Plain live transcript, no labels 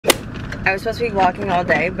I was supposed to be walking all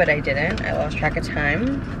day, but I didn't. I lost track of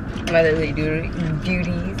time. Motherly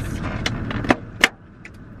duties.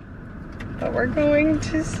 But we're going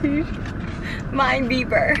to see my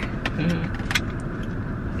Bieber.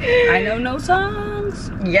 I know no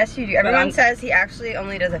songs. Yes, you do. Everyone says he actually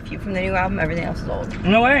only does a few from the new album. Everything else is old.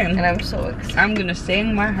 No way. And I'm so excited. I'm gonna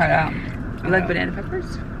sing my heart out. You like banana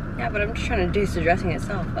peppers? Yeah, but I'm just trying to do the dressing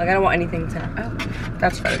itself. Like, I don't want anything to... Oh,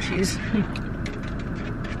 that's feta cheese.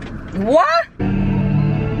 What?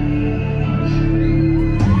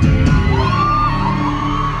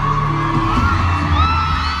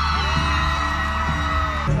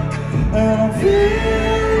 I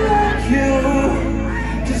feel like you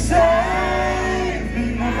to save me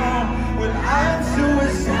now when I'm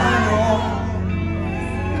suicidal.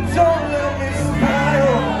 Don't let me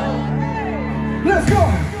spiral. Let's go.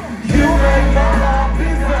 You make my heart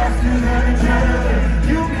beat faster than a adrenaline.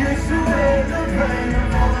 You kiss away the pain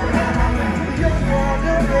of all around me. You're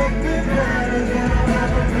gonna make me better than I've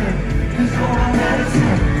ever been. 'Cause all I wanna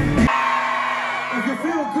say, if you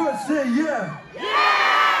feel good, say yeah.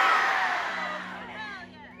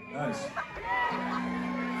 Nice.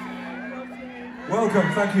 Welcome,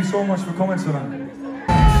 thank you so much for coming tonight.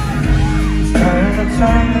 It's time to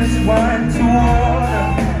turn this wine to water.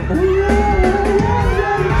 Ooh, it's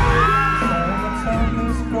time to turn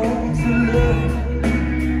this gold to love.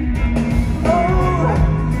 Oh,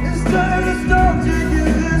 it's time to stop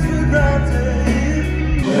taking this for granted.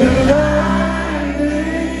 And I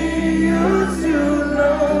need you to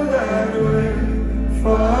know that we're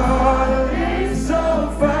falling so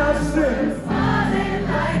fast and falling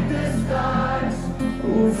like the stars.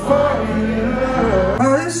 We're falling in love. I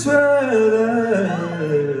swear that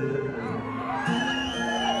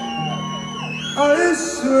I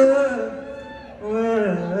swear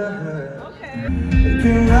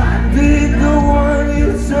can I be the one you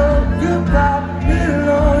talk about in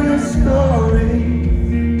all your stories?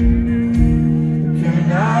 Can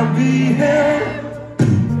I be here?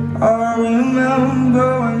 I remember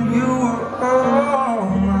when you were all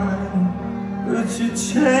mine, but you're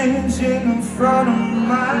changing in front of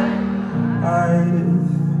my eyes.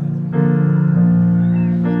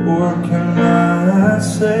 What can I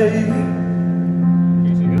say?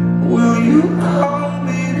 Will you call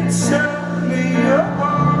me to tell me you're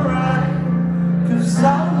alright? 'Cause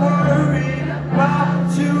I'm worried about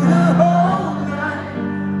you the whole night.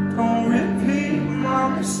 Don't repeat my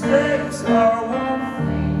mistakes, I won't.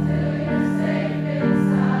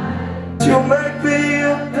 You'll make me a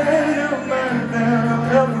better man than I'll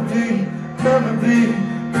ever be, ever be,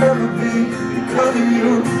 ever be. Because of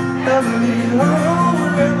you, never leave, oh,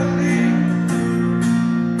 never leave.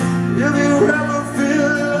 If you ever feel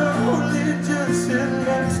lonely, just sit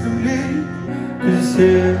next to me. 'Cause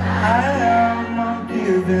here I am, I'm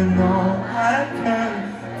giving all I can,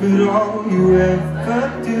 but all you ever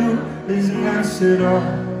do is mess it up.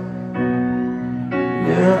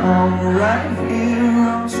 Yeah, I'm right here,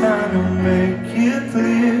 I'm trying to make it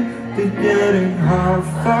clear that getting half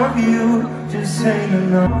of you just ain't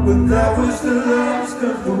enough. But that was the last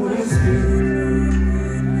of the whiskey,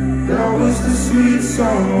 that was the sweet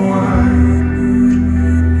summer wine,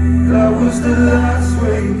 that was the last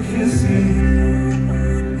way you kissed me.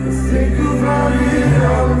 I think about it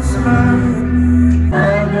all the time. I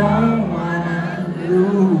don't wanna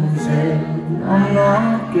lose it, I'm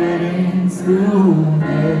not getting through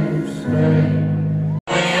this day.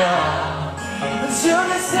 Should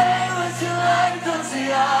I say what you like, don't say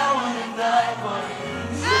I wanna die for you.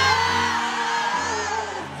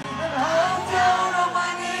 And I'm down on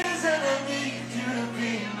my knees and I need you to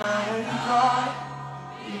be my God,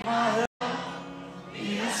 be my help, be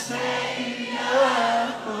a savior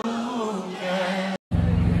who can.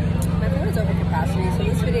 My phone is over capacity, so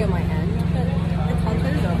this video might end, but the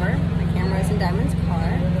concert is over. My camera is in Diamond's car.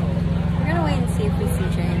 We're gonna wait and see if we see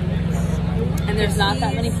James. And there's not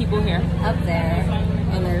that many people here. Up there.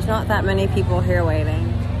 And there's not that many people here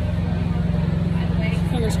waiting.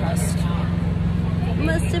 Fingers crossed.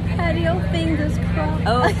 Must have had your fingers crossed.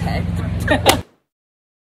 Oh, okay.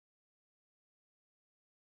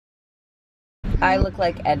 I look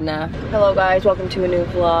like Edna. Hello guys, welcome to a new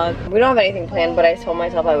vlog. We don't have anything planned, but I told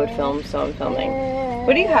myself I would film, so I'm filming.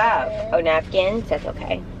 What do you have? Oh, napkins? That's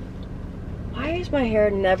okay. Why is my hair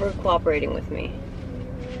never cooperating with me?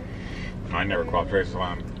 Mine never cooperates when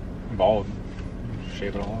I'm bald.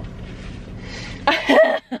 Shave it all off.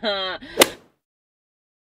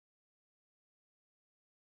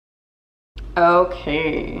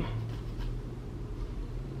 Okay.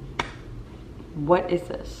 What is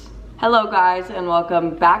this? Hello guys and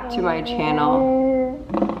welcome back to my channel.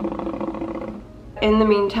 in the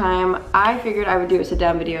meantime, I figured I would do a sit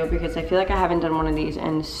down video because I feel like I haven't done one of these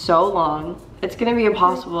in so long. It's gonna be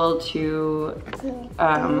impossible to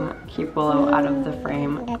keep Willow out of the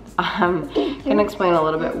frame. I'm gonna explain a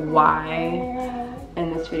little bit why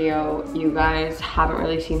in this video you guys haven't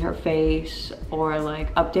really seen her face or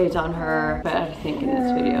like updates on her, but I think in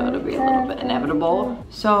this video it'll be a little bit inevitable.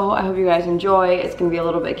 So I hope you guys enjoy. It's gonna be a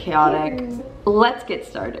little bit chaotic. Let's get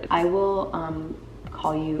started. I will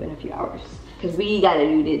call you in a few hours because we gotta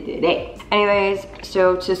do this today. Anyways,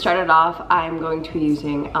 so to start it off, I'm going to be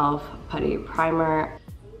using e.l.f. Putty Primer.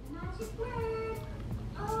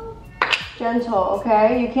 Gentle,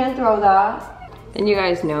 okay? You can't throw that. And you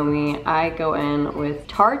guys know me, I go in with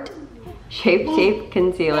Tarte Shape Tape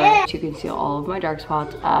Concealer to conceal all of my dark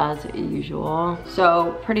spots as usual.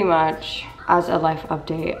 So pretty much as a life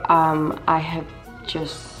update, I have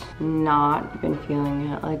just not been feeling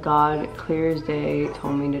it. Like God, clear as day,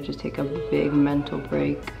 told me to just take a big mental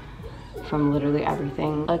break from literally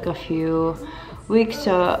everything. Like a few weeks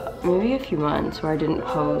to maybe a few months where I didn't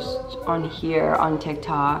post on here, on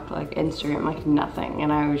TikTok, like Instagram, like nothing.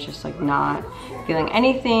 And I was just like not feeling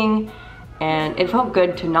anything. And it felt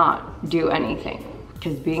good to not do anything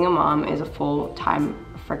because being a mom is a full-time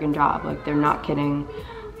freaking job. Like they're not kidding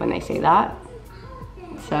when they say that.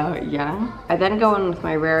 So yeah. I then go in with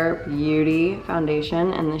my Rare Beauty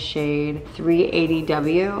foundation in the shade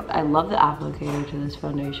 380W. I love the applicator to this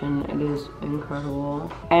foundation. It is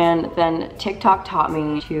incredible. And then TikTok taught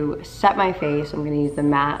me to set my face. I'm gonna use the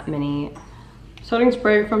Matte Mini setting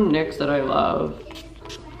spray from NYX that I love.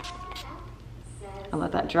 I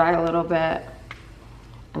let that dry a little bit.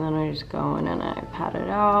 And then I just go in and I pat it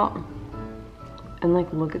out. And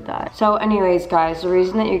like, look at that. So anyways, guys, the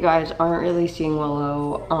reason that you guys aren't really seeing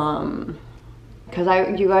Willow,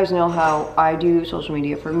 because you guys know how I do social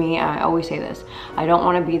media. For me, I always say this, I don't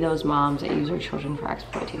want to be those moms that use their children for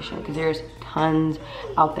exploitation, because there's tons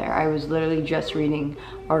out there. I was literally just reading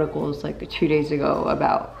articles like 2 days ago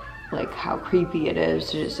about like how creepy it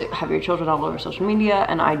is to just have your children all over social media,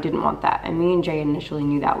 and I didn't want that. And me and Jay initially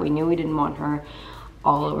knew that. We knew we didn't want her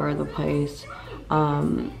all over the place.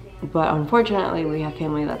 But unfortunately, we have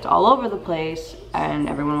family that's all over the place and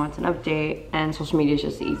everyone wants an update, and social media is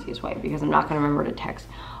just the easiest way because I'm not gonna remember to text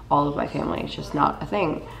all of my family. It's just not a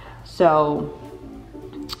thing. So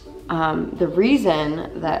the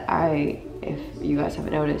reason that if you guys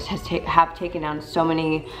haven't noticed, have taken down so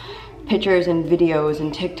many pictures and videos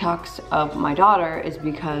and TikToks of my daughter is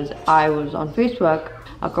because I was on Facebook.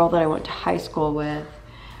 A girl that I went to high school with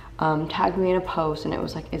tagged me in a post and it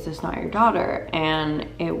was like, is this not your daughter? And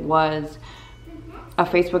it was a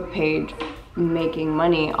Facebook page making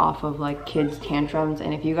money off of like kids' tantrums.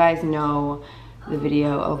 And if you guys know the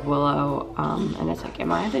video of Willow, and it's like,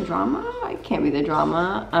 am I the drama? I can't be the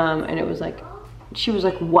drama. And it was like, she was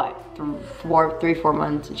like, what, 3-4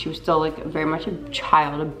 months, and she was still like very much a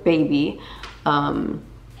child, a baby.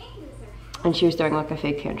 And she was throwing like a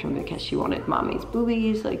fake tantrum because she wanted mommy's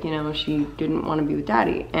boobies, like, you know, she didn't want to be with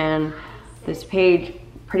daddy. And this page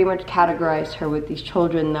pretty much categorized her with these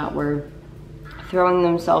children that were throwing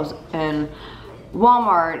themselves in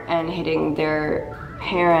Walmart and hitting their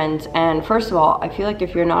parents. And first of all, I feel like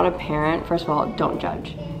if you're not a parent, first of all, don't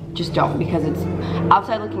judge. Just don't, because it's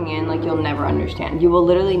outside looking in, like you'll never understand. You will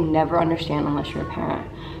literally never understand unless you're a parent.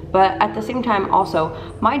 But at the same time, also,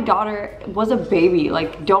 my daughter was a baby.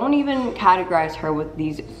 Like, don't even categorize her with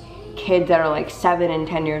these kids that are like 7 and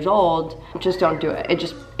 10 years old. Just don't do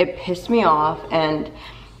it. It pissed me off. And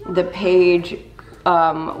the page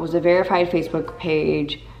was a verified Facebook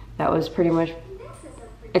page that was pretty much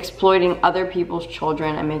exploiting other people's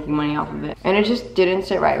children and making money off of it. And it just didn't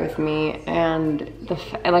sit right with me. And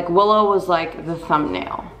like Willow was like the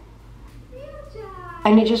thumbnail.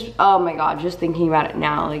 And it just, oh my God, just thinking about it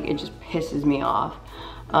now, like it just pisses me off.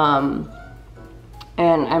 And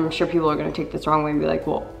I'm sure people are gonna take this wrong way and be like,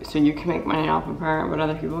 well, so you can make money off of her, but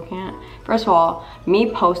other people can't. First of all, me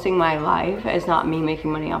posting my life is not me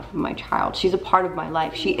making money off of my child. She's a part of my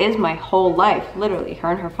life. She is my whole life, literally, her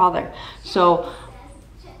and her father. So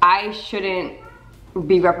I shouldn't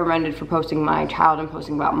be reprimanded for posting my child and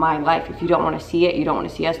posting about my life. If you don't wanna see it, you don't wanna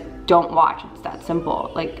see us, don't watch, it's that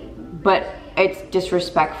simple. Like, but it's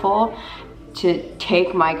disrespectful to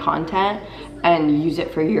take my content and use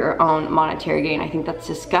it for your own monetary gain. I think that's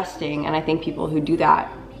disgusting, and I think people who do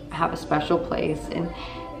that have a special place. And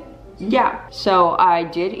yeah, so I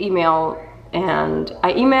did email, and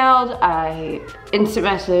I emailed, I instant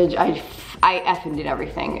message, I effing did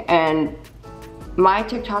everything. And My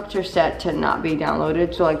TikToks are set to not be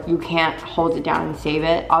downloaded, so like you can't hold it down and save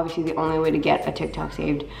it. Obviously the only way to get a TikTok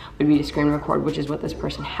saved would be to screen record, which is what this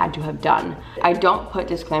person had to have done. I don't put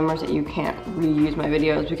disclaimers that you can't reuse my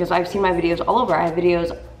videos because I've seen my videos all over. I have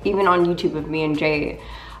videos even on YouTube of me and Jay.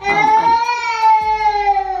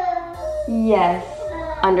 Yes,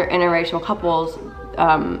 under interracial couples,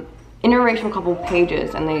 interracial couple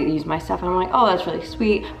pages, and they use my stuff, and I'm like, oh, that's really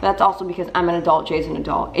sweet, but that's also because I'm an adult, Jay's an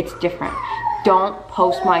adult. It's different. Don't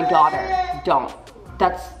post my daughter. Don't.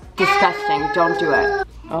 That's disgusting. Don't do it.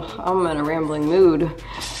 Oh, I'm in a rambling mood.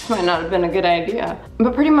 This might not have been a good idea.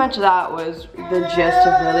 But pretty much that was the gist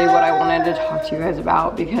of really what I wanted to talk to you guys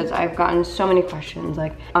about, because I've gotten so many questions.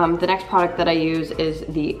 Like, the next product that I use is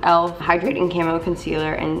the e.l.f. Hydrating Camo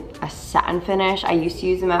Concealer in a satin finish. I used to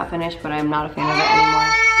use the matte finish, but I'm not a fan of it anymore.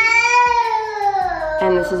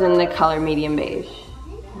 And this is in the color medium beige.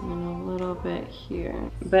 Bit here.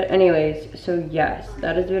 But anyways, so yes,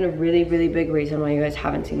 that has been a really, really big reason why you guys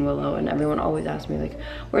haven't seen Willow, and everyone always asks me like,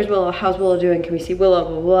 where's Willow? How's Willow doing? Can we see Willow?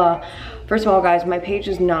 Blah, blah, blah. First of all, guys, my page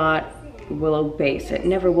is not Willow based. It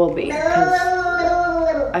never will be, because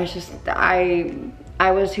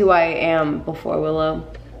I was who I am before Willow,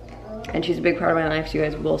 and she's a big part of my life, so you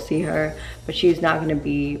guys will see her, but she's not gonna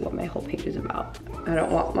be what my whole page is about. I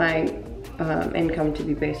don't want my income to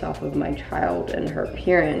be based off of my child and her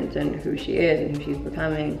appearance and who she is and who she's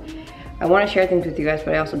becoming. I want to share things with you guys,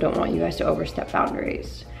 but I also don't want you guys to overstep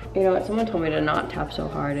boundaries. You know what, someone told me to not tap so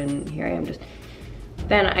hard, and here I am just.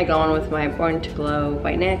 Then I go on with my Born to Glow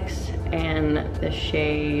by NYX and the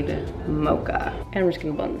shade Mocha. And I'm just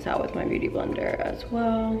gonna blend this out with my beauty blender as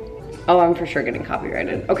well. Oh, I'm for sure getting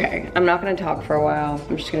copyrighted. Okay, I'm not gonna talk for a while.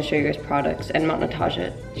 I'm just gonna show you guys products, and Mount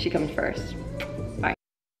Natasha, she comes first. Bye.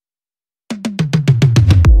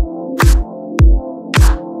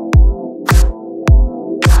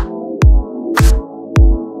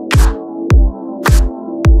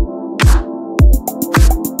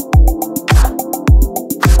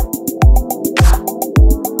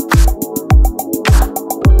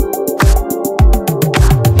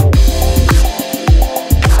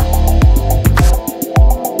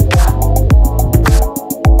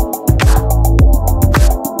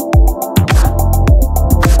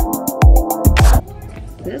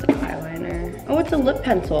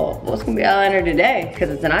 Pencil. Well, it's gonna be eyeliner today because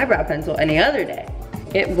it's an eyebrow pencil any other day.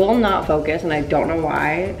 It will not focus, and I don't know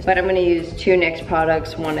why, but I'm gonna use two NYX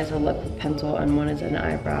products. One is a lip pencil and one is an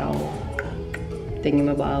eyebrow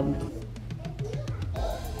thingamabob.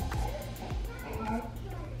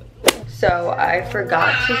 So I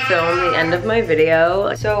forgot to film the end of my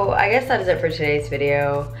video. So I guess that is it for today's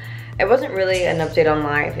video. It wasn't really an update on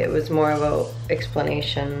life, it was more of an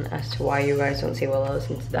explanation as to why you guys don't see Willow,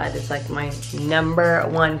 since that is like my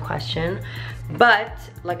 #1 question. But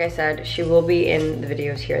like I said, she will be in the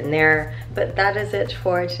videos here and there. But that is it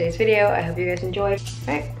for today's video. I hope you guys enjoyed.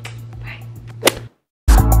 All right.